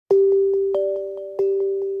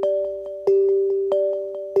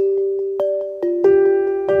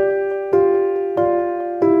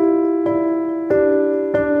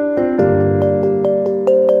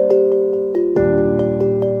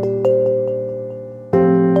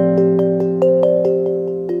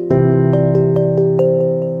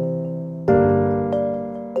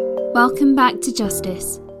back to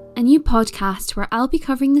Justice, a new podcast where I'll be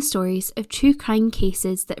covering the stories of true crime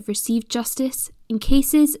cases that have received justice and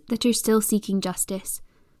cases that are still seeking justice.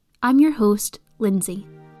 I'm your host, Lindsay.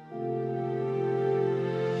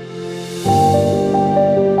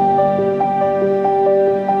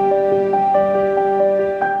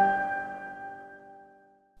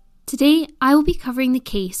 Today, I will be covering the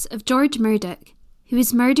case of George Murdoch, who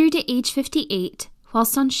was murdered at age 58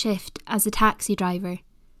 whilst on shift as a taxi driver.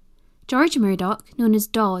 George Murdoch, known as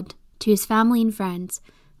Dodd to his family and friends,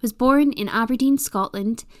 was born in Aberdeen,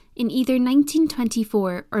 Scotland in either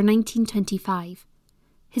 1924 or 1925.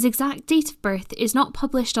 His exact date of birth is not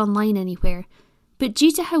published online anywhere, but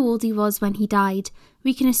due to how old he was when he died,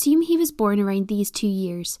 we can assume he was born around these 2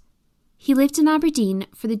 years. He lived in Aberdeen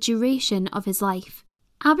for the duration of his life.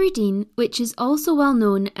 Aberdeen, which is also well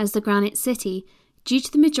known as the Granite City, due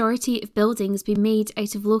to the majority of buildings being made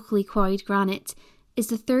out of locally quarried granite, is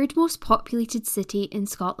the third most populated city in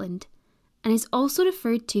Scotland, and is also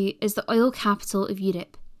referred to as the oil capital of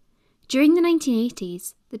Europe. During the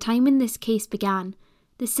 1980s, the time when this case began,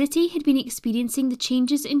 the city had been experiencing the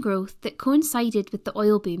changes in growth that coincided with the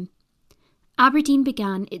oil boom. Aberdeen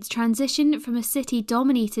began its transition from a city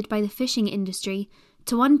dominated by the fishing industry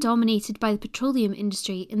to one dominated by the petroleum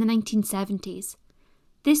industry in the 1970s.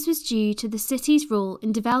 This was due to the city's role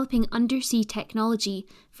in developing undersea technology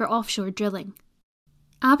for offshore drilling.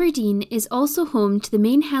 Aberdeen is also home to the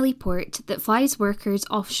main heliport that flies workers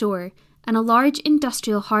offshore and a large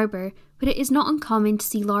industrial harbour where it is not uncommon to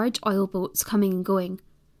see large oil boats coming and going.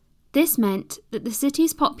 This meant that the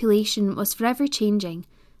city's population was forever changing,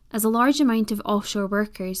 as a large amount of offshore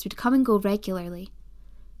workers would come and go regularly.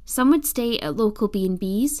 Some would stay at local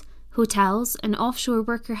B&Bs, hotels and offshore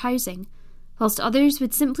worker housing, whilst others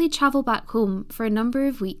would simply travel back home for a number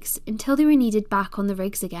of weeks until they were needed back on the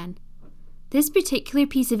rigs again. This particular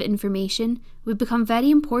piece of information would become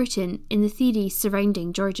very important in the theories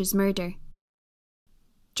surrounding George's murder.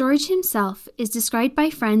 George himself is described by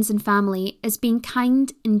friends and family as being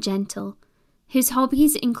kind and gentle. His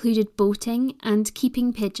hobbies included boating and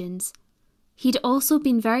keeping pigeons. He'd also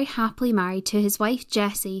been very happily married to his wife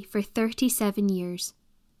Jessie for 37 years.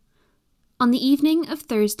 On the evening of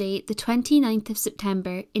Thursday, the 29th of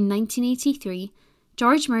September in 1983,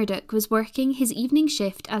 George Murdoch was working his evening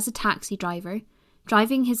shift as a taxi driver,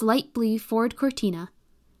 driving his light blue Ford Cortina.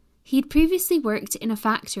 He had previously worked in a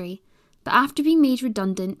factory, but after being made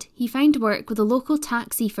redundant, he found work with a local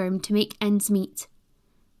taxi firm to make ends meet.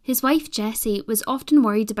 His wife Jessie was often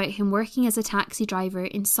worried about him working as a taxi driver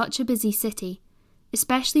in such a busy city,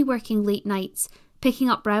 especially working late nights, picking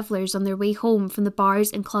up revellers on their way home from the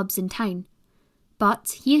bars and clubs in town.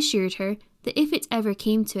 But he assured her that if it ever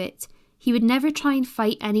came to it, he would never try and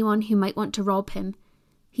fight anyone who might want to rob him.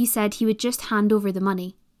 He said he would just hand over the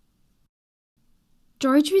money.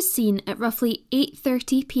 George was seen at roughly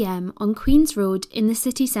 8:30 p.m. on Queen's Road in the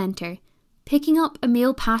city centre, picking up a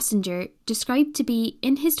male passenger described to be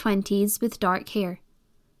in his 20s with dark hair.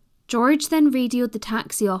 George then radioed the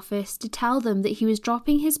taxi office to tell them that he was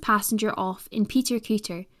dropping his passenger off in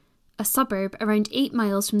Petercouter, a suburb around 8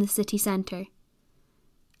 miles from the city centre.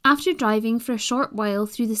 After driving for a short while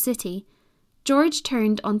through the city, George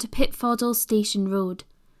turned onto Pitfoddle Station Road,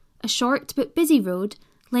 a short but busy road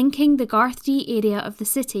linking the Garthdee area of the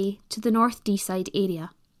city to the North Deeside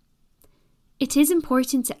area. It is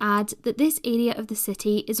important to add that this area of the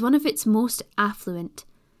city is one of its most affluent,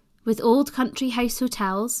 with old country house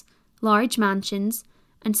hotels, large mansions,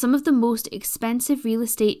 and some of the most expensive real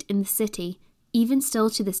estate in the city, even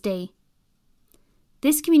still to this day.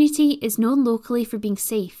 This community is known locally for being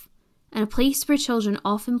safe, and a place where children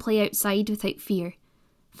often play outside without fear.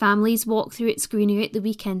 Families walk through its greenery at the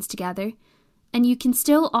weekends together, and you can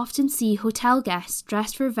still often see hotel guests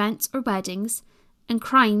dressed for events or weddings, and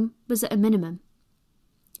crime was at a minimum.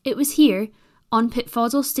 It was here, on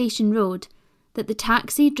Pitfoddle Station Road, that the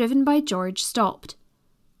taxi driven by George stopped,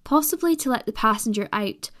 possibly to let the passenger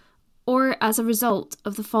out, or as a result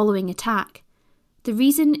of the following attack. The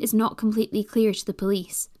reason is not completely clear to the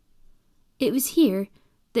police. It was here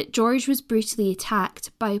that George was brutally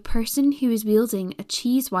attacked by a person who was wielding a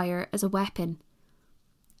cheese wire as a weapon.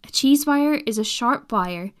 A cheese wire is a sharp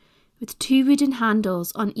wire with 2 wooden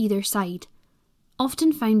handles on either side,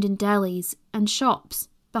 often found in delis and shops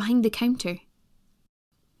behind the counter.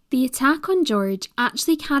 The attack on George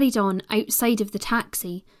actually carried on outside of the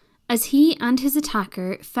taxi, as he and his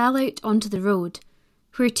attacker fell out onto the road,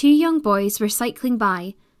 where 2 young boys were cycling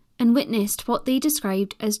by and witnessed what they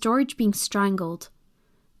described as George being strangled.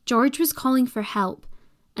 George was calling for help,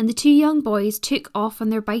 and the 2 young boys took off on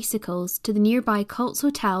their bicycles to the nearby Cults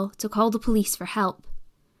Hotel to call the police for help.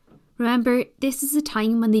 Remember, this is a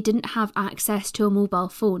time when they didn't have access to a mobile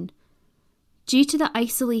phone. Due to the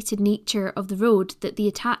isolated nature of the road that the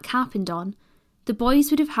attack happened on, the boys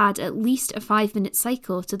would have had at least a 5-minute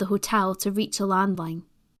cycle to the hotel to reach a landline.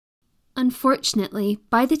 Unfortunately,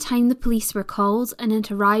 by the time the police were called and it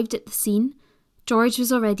arrived at the scene, George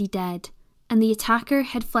was already dead, and the attacker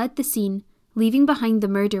had fled the scene, leaving behind the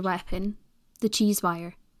murder weapon, the cheese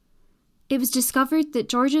wire. It was discovered that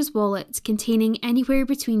George's wallet, containing anywhere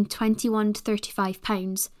between £21 to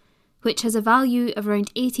 £35, which has a value of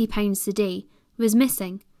around £80 today, was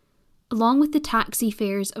missing, along with the taxi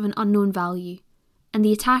fares of an unknown value, and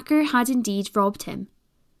the attacker had indeed robbed him.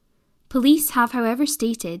 Police have, however,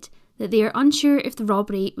 stated that they are unsure if the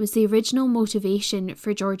robbery was the original motivation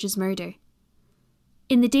for George's murder.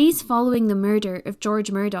 In the days following the murder of George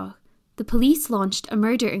Murdoch, the police launched a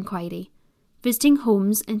murder inquiry, visiting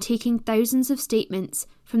homes and taking thousands of statements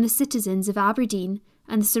from the citizens of Aberdeen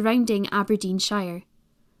and the surrounding Aberdeenshire.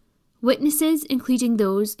 Witnesses, including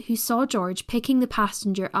those who saw George picking the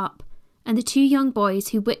passenger up, and the 2 young boys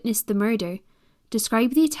who witnessed the murder,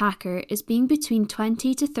 describe the attacker as being between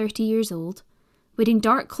 20 to 30 years old, wearing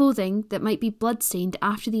dark clothing that might be bloodstained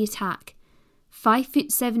after the attack, 5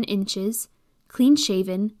 foot 7 inches,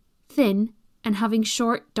 clean-shaven, thin, and having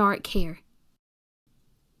short, dark hair.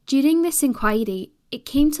 During this inquiry, it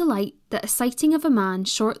came to light that a sighting of a man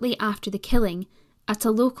shortly after the killing at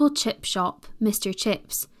a local chip shop, Mr.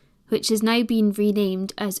 Chips, which has now been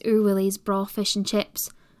renamed as Urwilly's Braw Fish and Chips,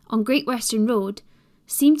 on Great Western Road,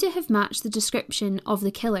 seemed to have matched the description of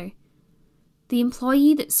the killer. The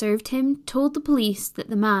employee that served him told the police that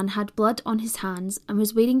the man had blood on his hands and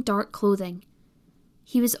was wearing dark clothing.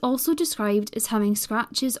 He was also described as having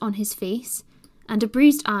scratches on his face and a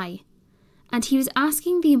bruised eye, and he was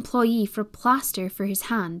asking the employee for plaster for his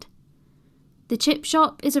hand. The chip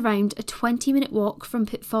shop is around a 20-minute walk from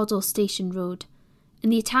Pitfoddle Station Road,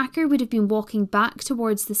 and the attacker would have been walking back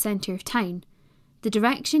towards the centre of town, the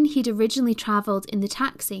direction he'd originally travelled in the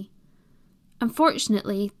taxi.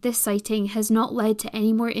 Unfortunately, this sighting has not led to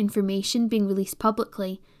any more information being released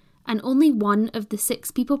publicly, and only one of the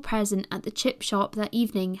 6 people present at the chip shop that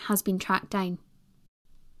evening has been tracked down.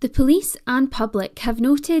 The police and public have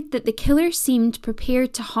noted that the killer seemed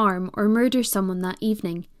prepared to harm or murder someone that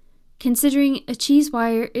evening, considering a cheese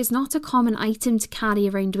wire is not a common item to carry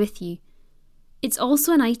around with you. It's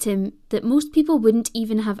also an item that most people wouldn't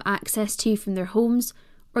even have access to from their homes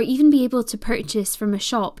or even be able to purchase from a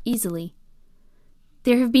shop easily.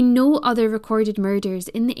 There have been no other recorded murders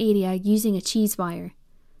in the area using a cheese wire.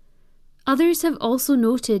 Others have also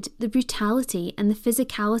noted the brutality and the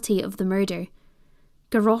physicality of the murder.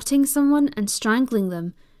 Garrotting someone and strangling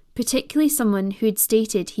them, particularly someone who had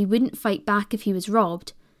stated he wouldn't fight back if he was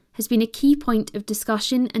robbed, has been a key point of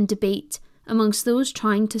discussion and debate amongst those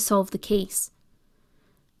trying to solve the case.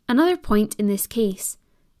 Another point in this case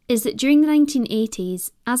is that during the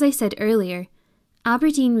 1980s, as I said earlier,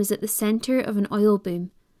 Aberdeen was at the centre of an oil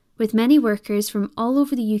boom, with many workers from all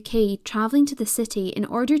over the UK travelling to the city in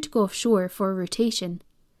order to go offshore for a rotation.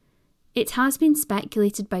 It has been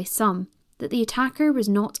speculated by some that the attacker was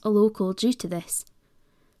not a local due to this.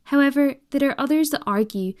 However, there are others that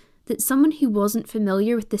argue that someone who wasn't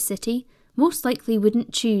familiar with the city most likely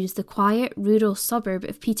wouldn't choose the quiet rural suburb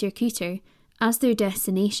of Peter Cooter as their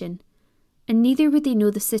destination, and neither would they know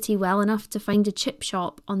the city well enough to find a chip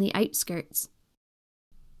shop on the outskirts.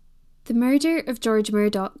 The murder of George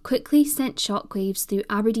Murdoch quickly sent shockwaves through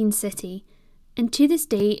Aberdeen City, and to this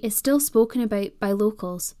day is still spoken about by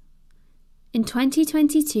locals. In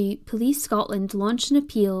 2022, Police Scotland launched an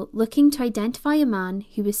appeal looking to identify a man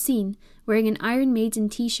who was seen wearing an Iron Maiden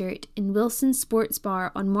t-shirt in Wilson's Sports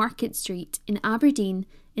Bar on Market Street in Aberdeen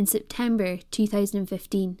in September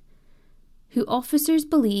 2015, who officers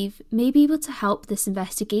believe may be able to help this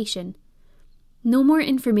investigation. No more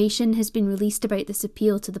information has been released about this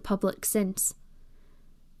appeal to the public since.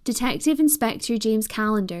 Detective Inspector James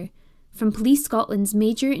Callender, from Police Scotland's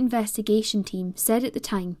major investigation team, said at the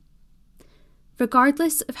time,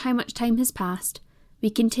 "Regardless of how much time has passed, we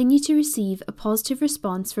continue to receive a positive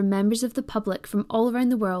response from members of the public from all around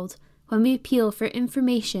the world when we appeal for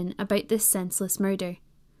information about this senseless murder.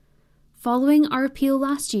 Following our appeal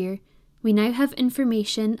last year, we now have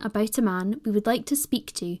information about a man we would like to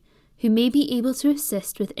speak to who may be able to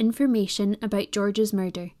assist with information about George's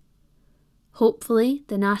murder. Hopefully,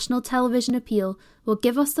 the national television appeal will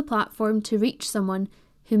give us the platform to reach someone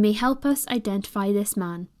who may help us identify this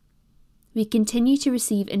man. We continue to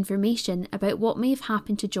receive information about what may have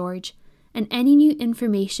happened to George, and any new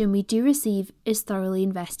information we do receive is thoroughly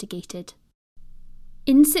investigated."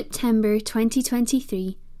 In September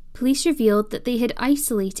 2023, police revealed that they had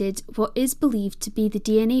isolated what is believed to be the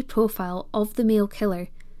DNA profile of the male killer,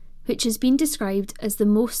 which has been described as the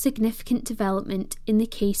most significant development in the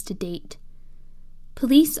case to date.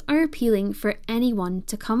 Police are appealing for anyone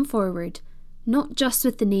to come forward, not just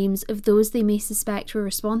with the names of those they may suspect were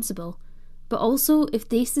responsible, but also if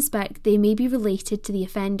they suspect they may be related to the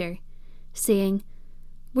offender, saying,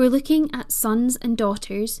 "We're looking at sons and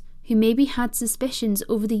daughters who maybe had suspicions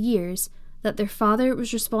over the years that their father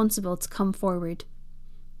was responsible to come forward.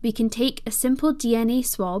 We can take a simple DNA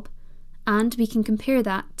swab and we can compare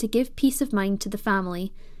that to give peace of mind to the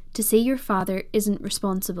family to say your father isn't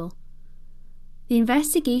responsible." The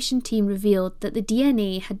investigation team revealed that the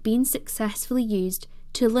DNA had been successfully used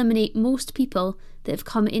to eliminate most people that have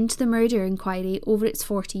come into the murder inquiry over its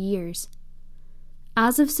 40 years.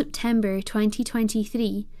 As of September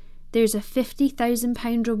 2023, there's a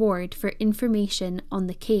 £50,000 reward for information on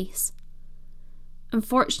the case.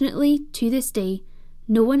 Unfortunately, to this day,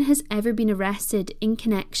 no one has ever been arrested in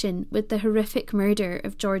connection with the horrific murder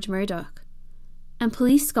of George Murdoch, and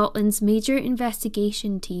Police Scotland's major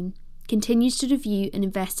investigation team continues to review and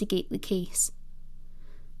investigate the case.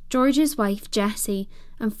 George's wife, Jessie,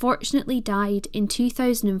 unfortunately died in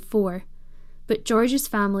 2004, but George's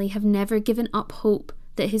family have never given up hope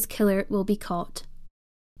that his killer will be caught.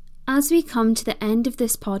 As we come to the end of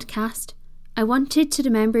this podcast, I wanted to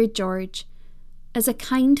remember George as a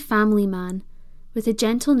kind family man with a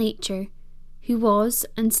gentle nature who was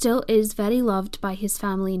and still is very loved by his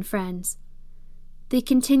family and friends. They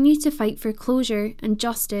continue to fight for closure and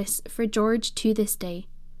justice for George to this day.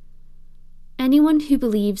 Anyone who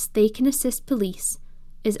believes they can assist police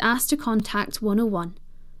is asked to contact 101,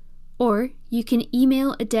 or you can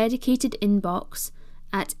email a dedicated inbox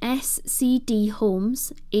at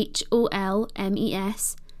scdholmes,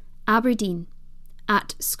 HOLMES, Aberdeen,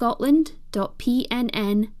 at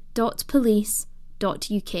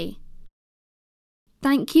scotland.pnn.police.uk.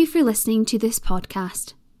 Thank you for listening to this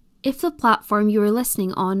podcast. If the platform you are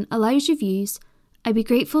listening on allows reviews, I'd be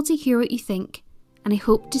grateful to hear what you think, and I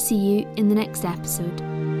hope to see you in the next episode.